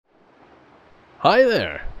Hi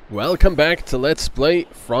there! Welcome back to Let's Play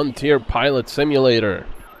Frontier Pilot Simulator.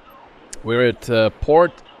 We're at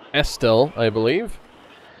Port Estelle, I believe,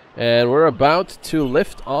 and we're about to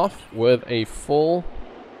lift off with a full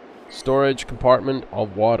storage compartment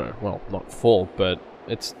of water. Well, not full, but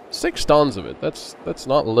it's 6 tons of it. That's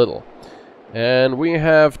not little. And we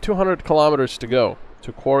have 200 kilometers to go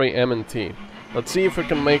to Quarry M&T. Let's see if we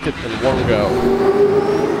can make it in one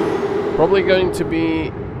go. Probably going to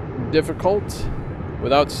be difficult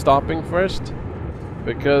without stopping first,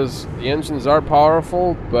 because the engines are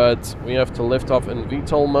powerful, but we have to lift off in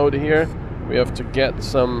VTOL mode here. We have to get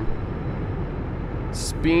some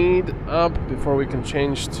speed up before we can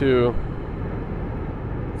change to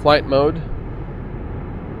flight mode.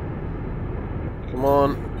 Come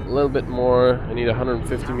on, a little bit more. I need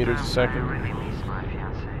 150 meters a second.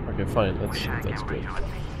 Okay, fine, that's good.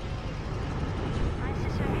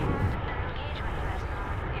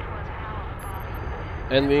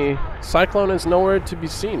 And the cyclone is nowhere to be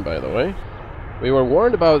seen, by the way. We were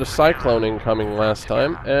warned about a cyclone incoming last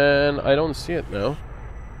time, and I don't see it now.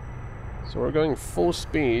 So we're going full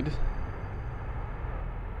speed,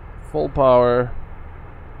 full power,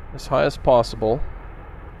 as high as possible.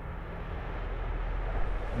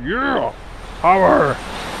 Yeah! Power!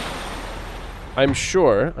 I'm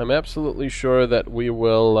absolutely sure that we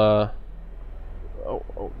will,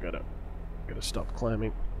 gotta stop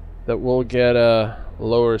climbing. That we'll get a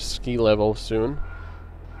lower ski level soon.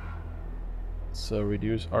 So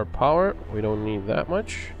reduce our power. We don't need that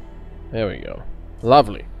much. There we go.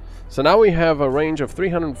 Lovely. So now we have a range of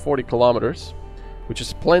 340 kilometers, which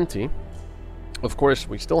is plenty. Of course,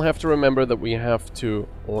 we still have to remember that we have to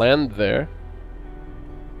land there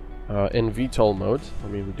in VTOL mode.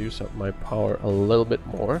 Let me reduce up my power a little bit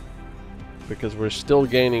more, because we're still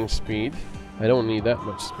gaining speed. I don't need that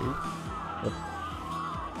much speed. Yep.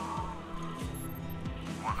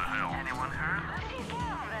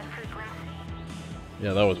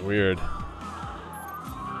 Yeah, that was weird.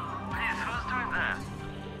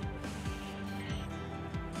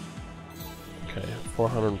 Okay,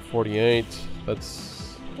 448.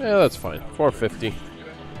 That's fine. 450.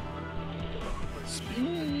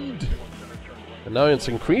 Speed. And now it's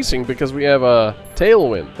increasing because we have a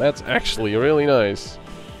tailwind. That's actually really nice.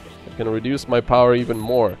 I can reduce my power even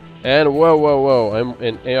more. And whoa, I'm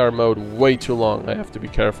in AR mode way too long. I have to be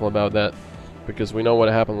careful about that, because we know what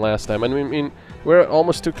happened last time. And I mean, we're at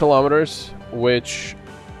almost 2 kilometers, which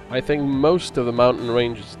I think most of the mountain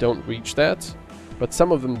ranges don't reach that, but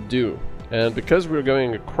some of them do. And because we're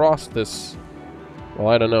going across this, well,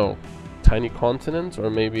 I don't know, tiny continent, or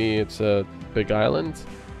maybe it's a big island,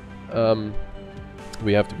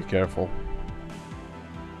 we have to be careful.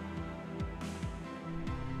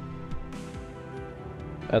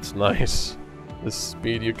 That's nice. This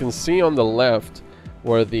speed, you can see on the left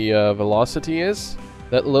where the velocity is.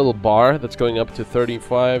 That little bar that's going up to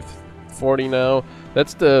 35, 40 now,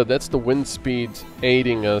 that's the wind speed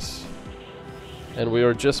aiding us. And we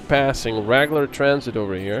are just passing regular transit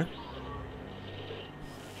over here.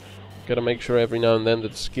 Gotta make sure every now and then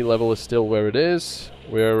that the ski level is still where it is.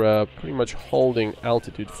 We're pretty much holding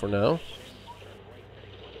altitude for now.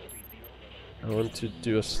 I want to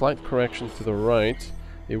do a slight correction to the right.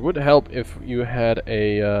 It would help if you had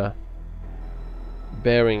a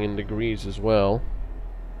bearing in degrees as well,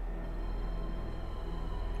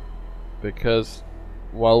 because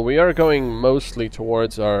while we are going mostly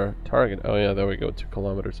towards our target, oh yeah, there we go, 2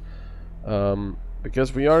 kilometers,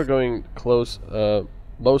 because we are going close,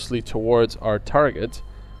 mostly towards our target,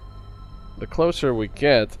 the closer we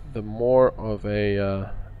get, the more of a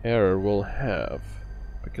error we'll have,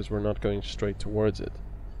 because we're not going straight towards it.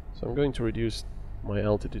 So I'm going to reduce my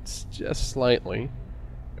altitude just slightly,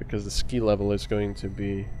 because the ski level is going to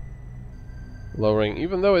be lowering,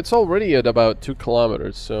 even though it's already at about 2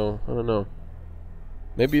 kilometers, so I don't know.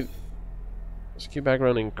 Maybe ski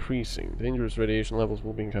background increasing. Dangerous radiation levels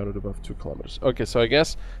will be encountered above 2 kilometers. Okay, so I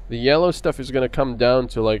guess the yellow stuff is going to come down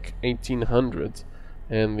to like 1800,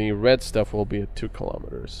 and the red stuff will be at 2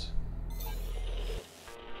 kilometers.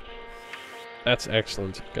 That's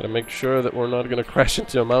excellent. Gotta make sure that we're not going to crash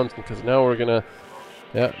into a mountain, because now we're gonna...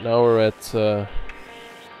 Yeah, now we're at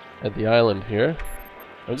the island here.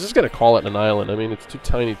 I'm just gonna call it an island. I mean, it's too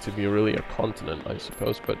tiny to be really a continent, I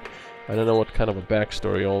suppose, but I don't know what kind of a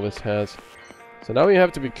backstory all this has. So now we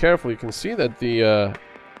have to be careful. You can see that the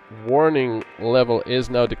warning level is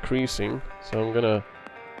now decreasing, so I'm gonna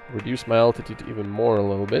reduce my altitude even more a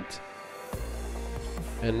little bit.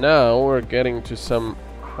 And now we're getting to some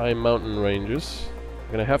high mountain ranges.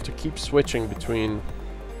 I'm gonna have to keep switching between...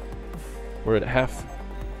 We're at half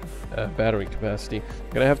battery capacity. I'm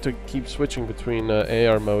gonna have to keep switching between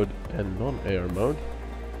AR mode and non-AR mode.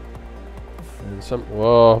 And some...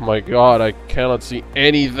 Oh my god, I cannot see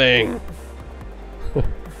anything!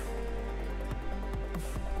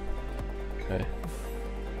 Okay.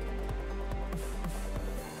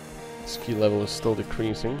 Ski level is still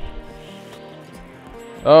decreasing.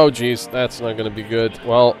 Oh jeez, that's not gonna be good.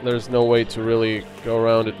 Well, there's no way to really go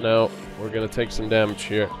around it now. We're gonna take some damage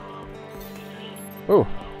here. Oh,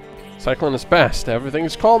 cyclone is past. Everything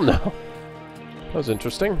is calm now. That was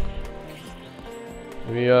interesting.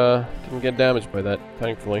 We didn't get damaged by that,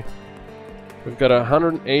 thankfully. We've got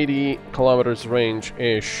 180 kilometers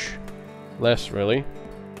range-ish. Less, really.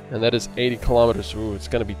 And that is 80 kilometers. Ooh, it's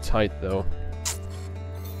gonna be tight, though.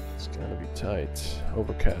 It's gonna be tight.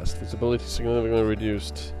 Overcast. Visibility significantly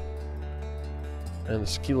reduced. And the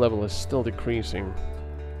ski level is still decreasing.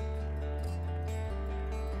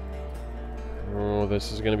 Oh,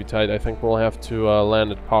 this is gonna be tight. I think we'll have to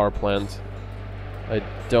land at power plant. I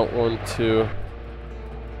don't want to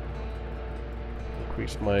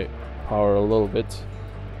increase my power a little bit.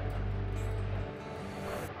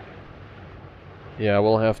 Yeah,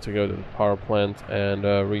 we'll have to go to the power plant and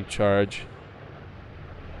recharge.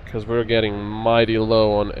 Because we're getting mighty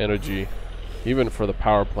low on energy. Even for the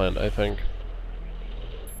power plant, I think.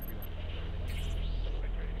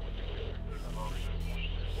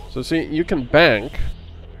 So see, you can bank,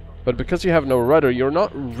 but because you have no rudder, you're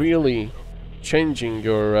not really changing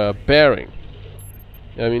your bearing.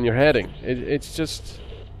 I mean, your heading. It's just...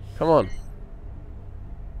 Come on.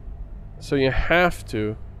 So you have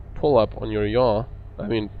to pull up on your yaw. I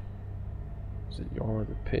mean... Is it yaw or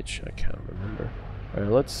the pitch? I can't remember.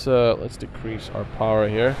 Alright, let's decrease our power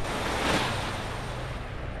here.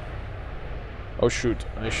 Oh shoot,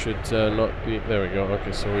 I should not be... There we go.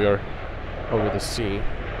 Okay, so we are over the sea.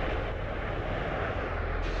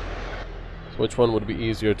 So which one would be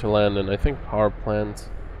easier to land in? I think power plant.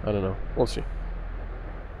 I don't know. We'll see.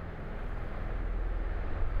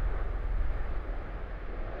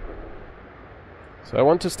 So I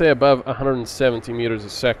want to stay above 170 meters a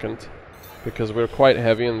second because we're quite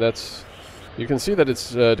heavy, and that's... You can see that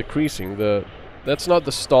it's decreasing. That's not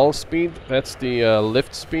the stall speed, that's the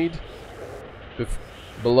lift speed.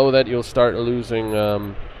 Below that you'll start losing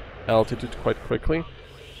altitude quite quickly.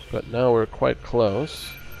 But now we're quite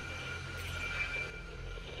close.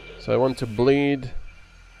 So I want to bleed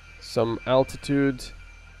some altitude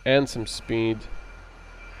and some speed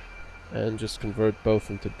and just convert both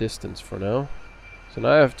into distance for now. So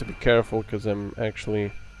now I have to be careful because I'm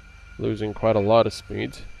actually losing quite a lot of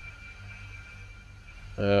speed.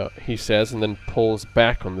 He says, and then pulls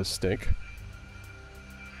back on the stick.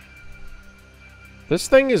 This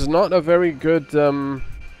thing is not a very good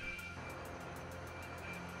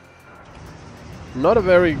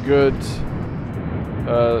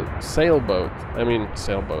sailboat. I mean,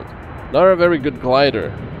 sailboat. Not a very good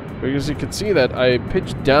glider. Because you could see that I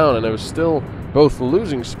pitched down and I was still both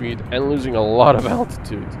losing speed and losing a lot of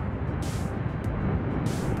altitude.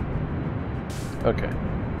 Okay.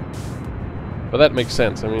 But that makes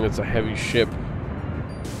sense. I mean, it's a heavy ship.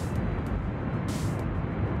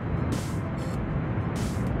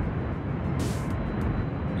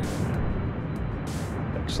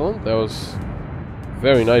 Excellent. That was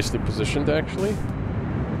very nicely positioned, actually.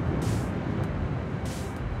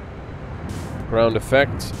 Ground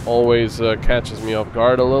effect always catches me off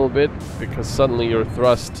guard a little bit, because suddenly your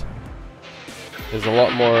thrust is a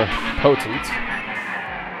lot more potent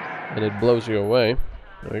and it blows you away.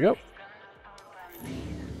 There we go.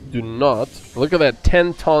 Do not look at that,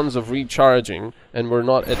 10 tons of recharging, and we're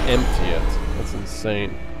not at empty yet. That's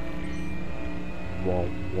insane. Wow,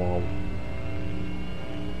 wow.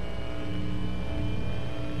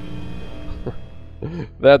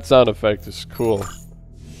 That sound effect is cool.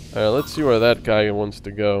 Alright, let's see where that guy wants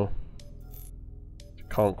to go.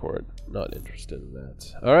 Concord. Not interested in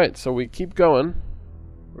that. Alright, so we keep going.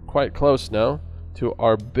 We're quite close now to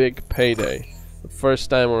our big payday. The first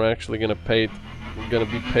time we're actually gonna be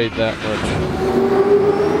paid that much.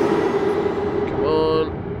 Come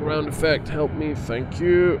on, ground effect, help me, thank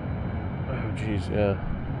you. Oh jeez, yeah.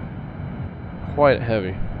 Quite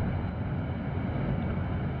heavy.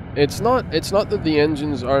 It's not that the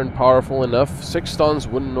engines aren't powerful enough. 6 tons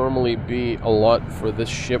wouldn't normally be a lot for this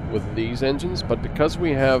ship with these engines, but because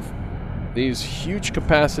we have these huge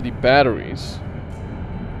capacity batteries,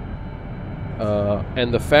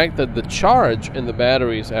 and the fact that the charge in the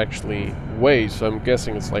batteries actually weighs, so I'm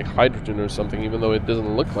guessing it's like hydrogen or something, even though it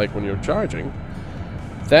doesn't look like when you're charging,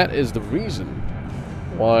 that is the reason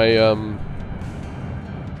why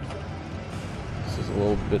this is a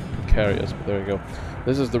little bit precarious, but there we go.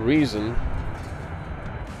 This is the reason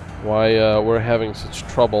why we're having such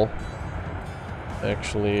trouble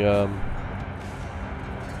actually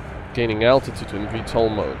gaining altitude in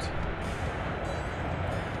VTOL mode.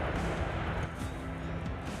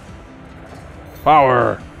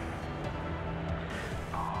 Power!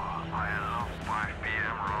 I allow 5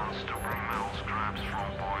 p.m. runs to bring metal scraps from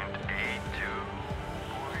point A to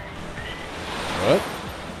point B. What?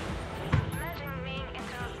 Imagine being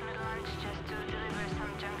interrupted mid-lunch just to deliver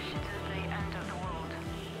some junk shit to the end of the world.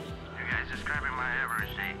 You guys describing my every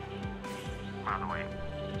day. By the way.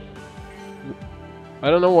 I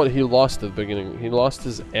don't know what he lost at the beginning. He lost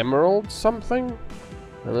his emerald something?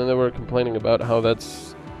 And then they were complaining about how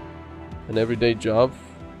that's an everyday job,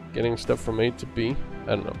 getting stuff from A to B.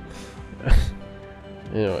 I don't know.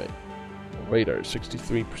 Anyway, radar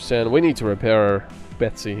 63%. We need to repair our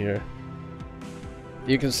Betsy here.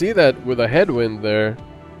 You can see that with a headwind there,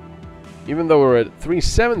 even though we're at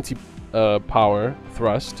 370 power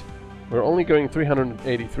thrust, we're only going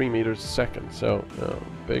 383 meters a second. So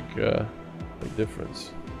big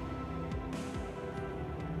difference.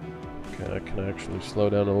 Okay, I can actually slow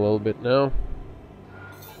down a little bit now.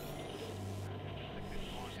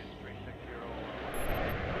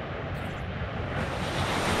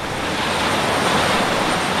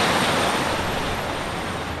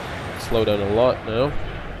 Slow down a lot now.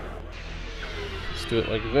 Let's do it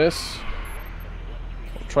like this.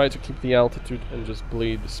 I'll try to keep the altitude and just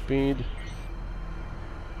bleed the speed.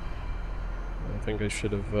 I think I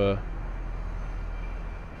should have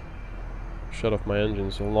shut off my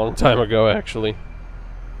engines a long time ago, actually.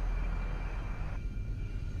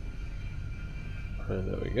 And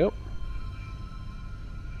there we go.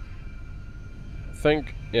 I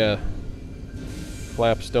think, yeah.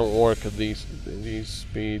 Flaps don't work at these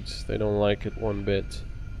speeds. They don't like it one bit.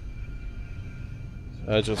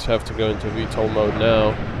 I just have to go into VTOL mode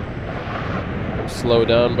now and slow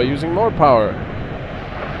down by using more power.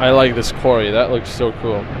 I like this quarry. That looks so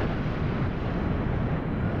cool.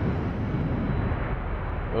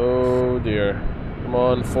 Oh dear. Come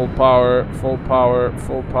on, full power, full power,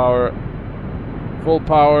 full power, full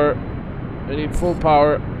power. I need full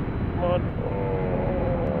power. Come on.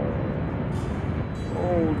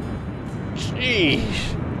 Oh,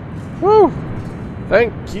 jeez. Woo!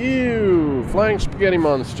 Thank you, Flying Spaghetti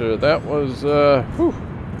Monster. That was, whew.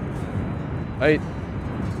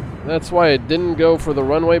 That's why I didn't go for the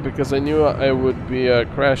runway, because I knew I would be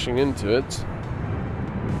crashing into it.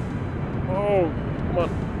 Oh, come on.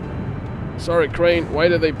 Sorry, crane. Why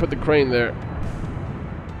did they put the crane there?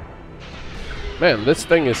 Man, this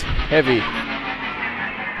thing is heavy.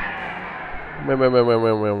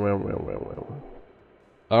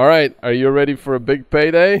 Alright, are you ready for a big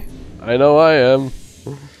payday? I know I am.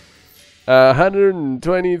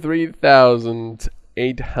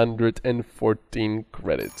 123,814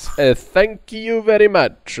 credits. Thank you very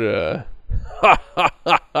much.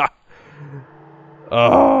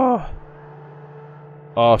 Oh,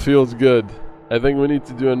 feels good. I think we need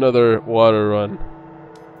to do another water run.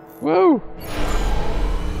 Woo!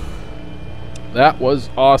 That was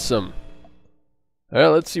awesome.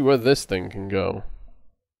 Alright, let's see where this thing can go.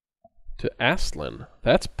 To Aslan.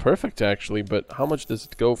 That's perfect, actually, but how much does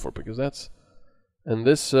it go for? Because that's... And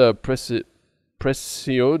this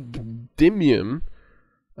Presiodimium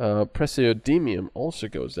also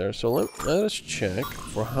goes there. So let us check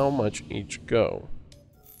for how much each go.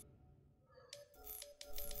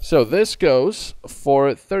 So this goes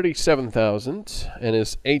for 37,000 and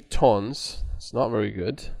is 8 tons. It's not very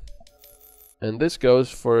good. And this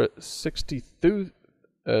goes for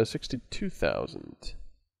 62,000.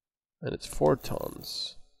 And it's 4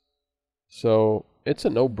 tons. So it's a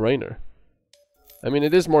no-brainer. I mean,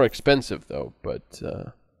 it is more expensive though, but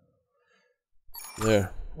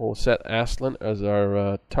there. We'll set Aslan as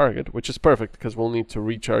our target, which is perfect because we'll need to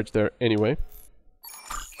recharge there anyway.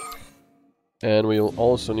 And we'll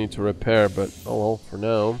also need to repair, but oh well, for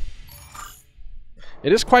now.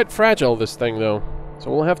 It is quite fragile, this thing though. So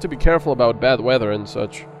we'll have to be careful about bad weather and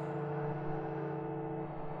such.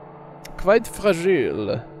 Quite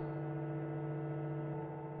fragile.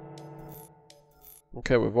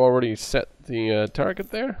 Okay, we've already set the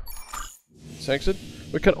target there. Let's exit.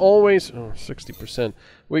 We could always... Oh, 60%.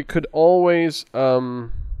 We could always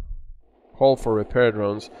call for repair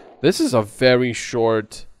drones. This is a very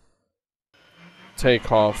short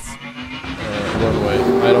takeoff runway.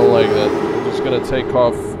 I don't like that. I'm just gonna take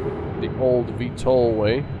off the old VTOL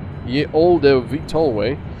way. The old VTOL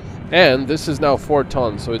way. And this is now 4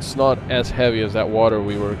 tons, so it's not as heavy as that water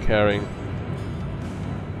we were carrying.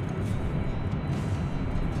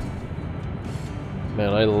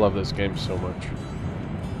 Man, I love this game so much.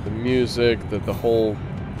 the music, the whole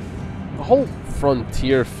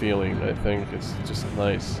frontier feeling, I think, is just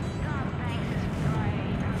nice.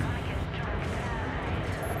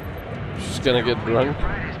 She's gonna get drunk.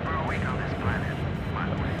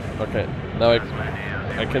 Okay, now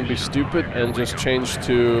I can be stupid and just change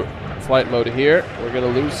to flight mode here. We're gonna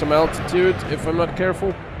lose some altitude if I'm not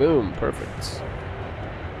careful. Boom, perfect.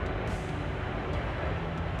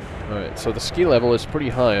 Alright, so the ski level is pretty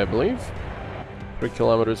high, I believe. 3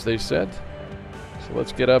 kilometers, they said. So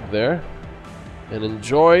let's get up there and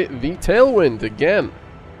enjoy the tailwind again.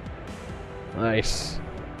 Nice.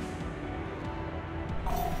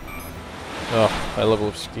 Oh, high level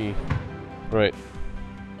of ski. Right.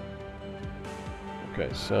 Okay,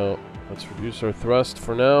 so let's reduce our thrust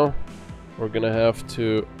for now. We're gonna have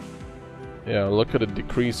to... Yeah, look at it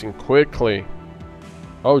decreasing quickly.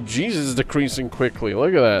 Oh, Jesus, decreasing quickly.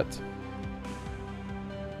 Look at that.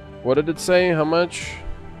 What did it say? How much?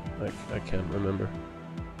 I can't remember.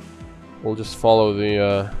 We'll just follow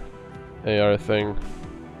the AR thing.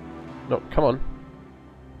 No, come on.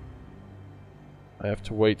 I have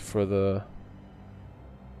to wait for the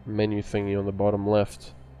menu thingy on the bottom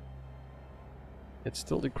left. It's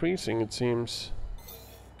still decreasing, it seems.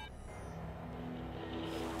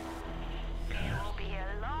 It'll be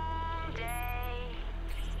a long day.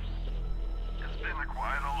 It's been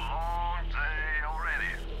quite a long day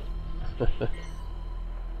already.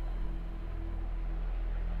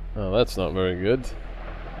 Oh, that's not very good.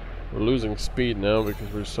 We're losing speed now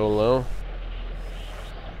because we're so low.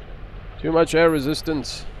 Too much air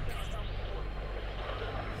resistance.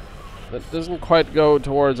 That doesn't quite go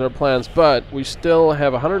towards our plans, but we still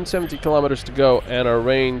have 170 kilometers to go, and our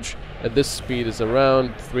range at this speed is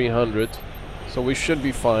around 300, so we should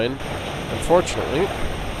be fine. Unfortunately,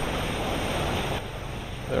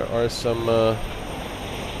 there are some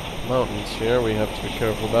mountains here we have to be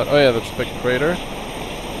careful about. Oh yeah, that's a big crater.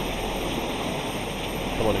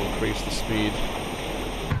 Come on, increase the speed.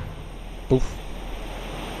 Poof.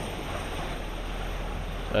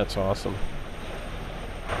 That's awesome.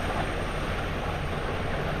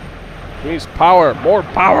 Increase power! More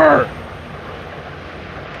power!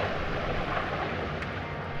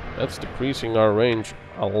 That's decreasing our range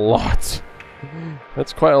a lot.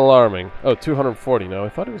 That's quite alarming. Oh, 240 now. I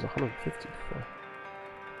thought it was 150 before.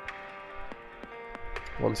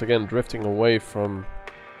 Once again, drifting away from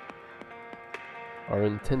our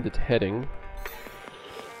intended heading.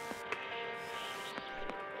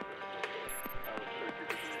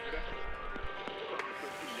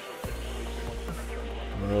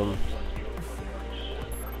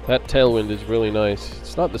 That tailwind is really nice.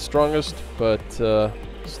 It's not the strongest, but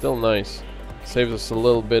still nice. Saves us a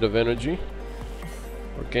little bit of energy.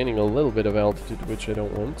 We're gaining a little bit of altitude, which I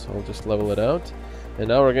don't want. I'll just level it out. And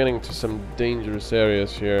now we're getting to some dangerous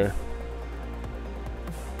areas here.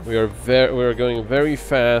 We are going very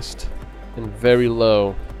fast and very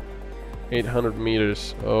low. 800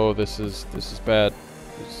 meters. Oh, this is bad.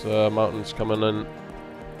 There's mountains coming in,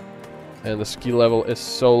 and the ski level is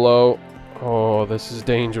so low. Oh, this is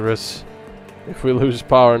dangerous. If we lose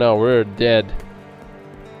power now, we're dead.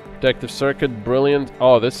 Protective circuit, brilliant.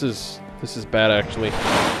 Oh, this is bad actually.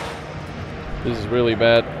 This is really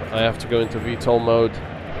bad. I have to go into VTOL mode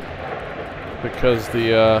because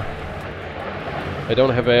the I don't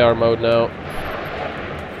have AR mode now.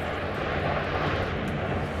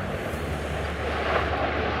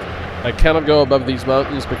 I cannot go above these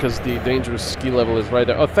mountains because the dangerous ski level is right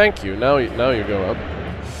there. Oh, thank you. Now you go up.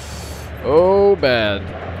 Oh, bad.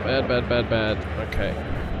 Bad. Okay.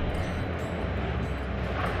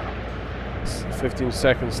 15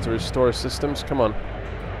 seconds to restore systems. Come on.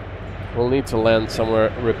 We'll need to land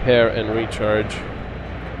somewhere, repair and recharge.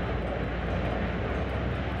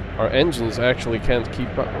 Our engines actually can't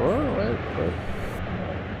keep up. Oh, right.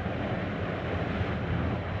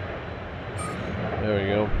 There we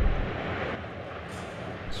go.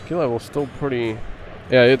 Skill level's still pretty...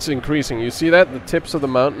 Yeah, it's increasing. You see that? The tips of the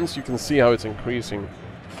mountains, you can see how it's increasing.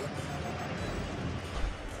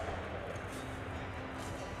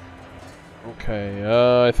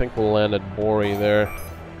 Okay, I think we'll land at Bori there.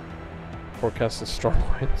 Forecasting strong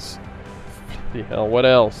winds. Bloody hell, what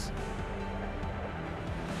else?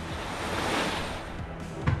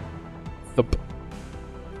 Thup.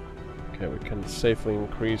 Okay, we can safely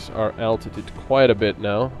increase our altitude quite a bit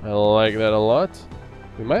now. I like that a lot.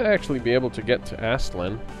 We might actually be able to get to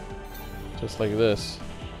Astlan. Just like this.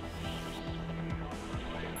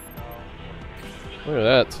 Look at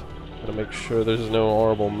that. Gotta make sure there's no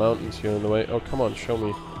horrible mountains here in the way. Oh, come on, show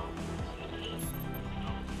me.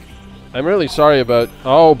 I'm really sorry about...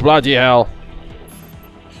 Oh, bloody hell.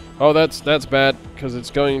 Oh, that's bad, because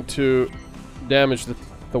it's going to damage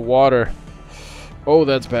the water. Oh,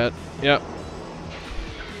 that's bad. Yeah.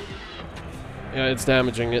 Yeah, it's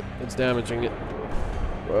damaging it. It's damaging it.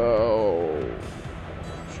 Whoa.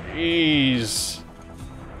 Jeez.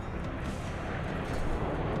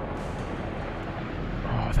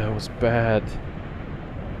 Oh, that was bad.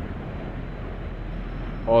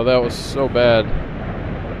 Oh, that was so bad.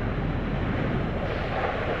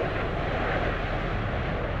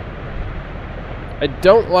 I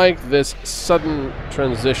don't like this sudden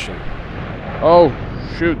transition. Oh,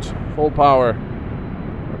 shoot. Full power.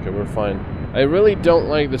 Okay, we're fine. I really don't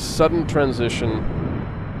like the sudden transition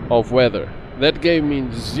of weather. That gave me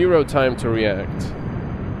 0 time to react.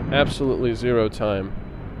 Absolutely 0 time.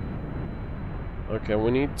 Okay,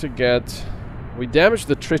 we need to get... We damaged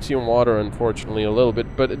the tritium water, unfortunately, a little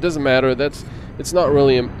bit, but it doesn't matter. It's not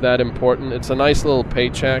really that important. It's a nice little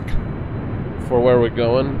paycheck for where we're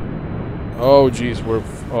going. Oh, geez,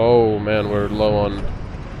 oh, man, we're low on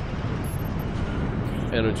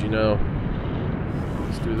energy now.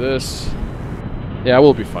 Let's do this. Yeah,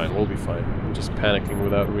 we'll be fine. We'll be fine. I'm just panicking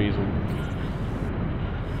without reason.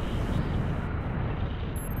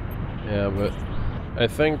 Yeah, but I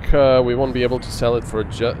think we won't be able to sell it for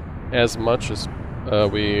as much as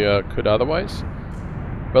we could otherwise.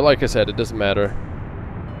 But like I said, it doesn't matter.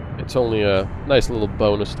 It's only a nice little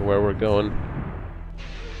bonus to where we're going.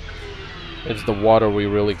 It's the water we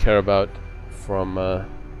really care about from the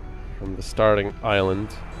starting island.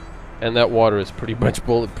 And that water is pretty much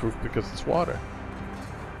bulletproof because it's water.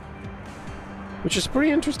 Which is pretty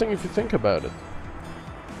interesting if you think about it.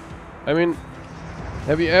 I mean,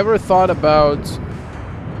 have you ever thought about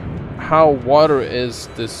how water is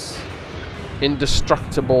this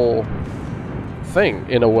indestructible thing,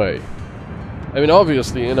 in a way? I mean,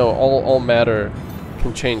 obviously, you know, all matter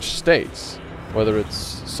can change states, whether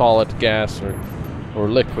it's solid, gas, or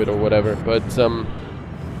liquid, or whatever, but,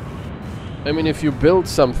 I mean, if you build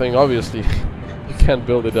something, obviously, you can't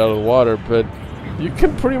build it out of water, but you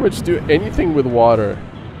can pretty much do anything with water.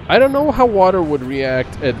 I don't know how water would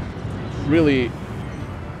react at really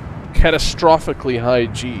catastrophically high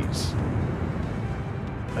Gs.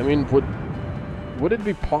 I mean, would it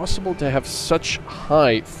be possible to have such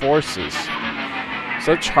high forces,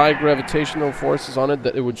 such high gravitational forces on it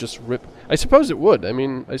that it would just rip? I suppose it would. I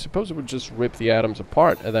mean, I suppose it would just rip the atoms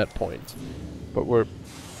apart at that point. But we're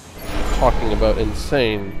talking about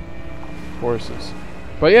insane forces.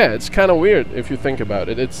 But yeah, it's kind of weird if you think about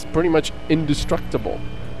it. It's pretty much indestructible.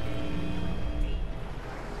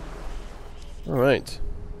 Alright.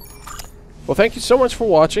 Well, thank you so much for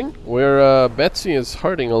watching. Betsy is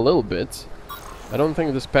hurting a little bit. I don't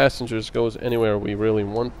think this passengers goes anywhere we really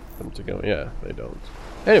want them to go. Yeah, they don't.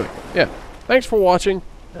 Anyway, yeah. Thanks for watching,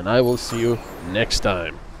 and I will see you next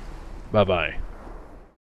time. Bye-bye.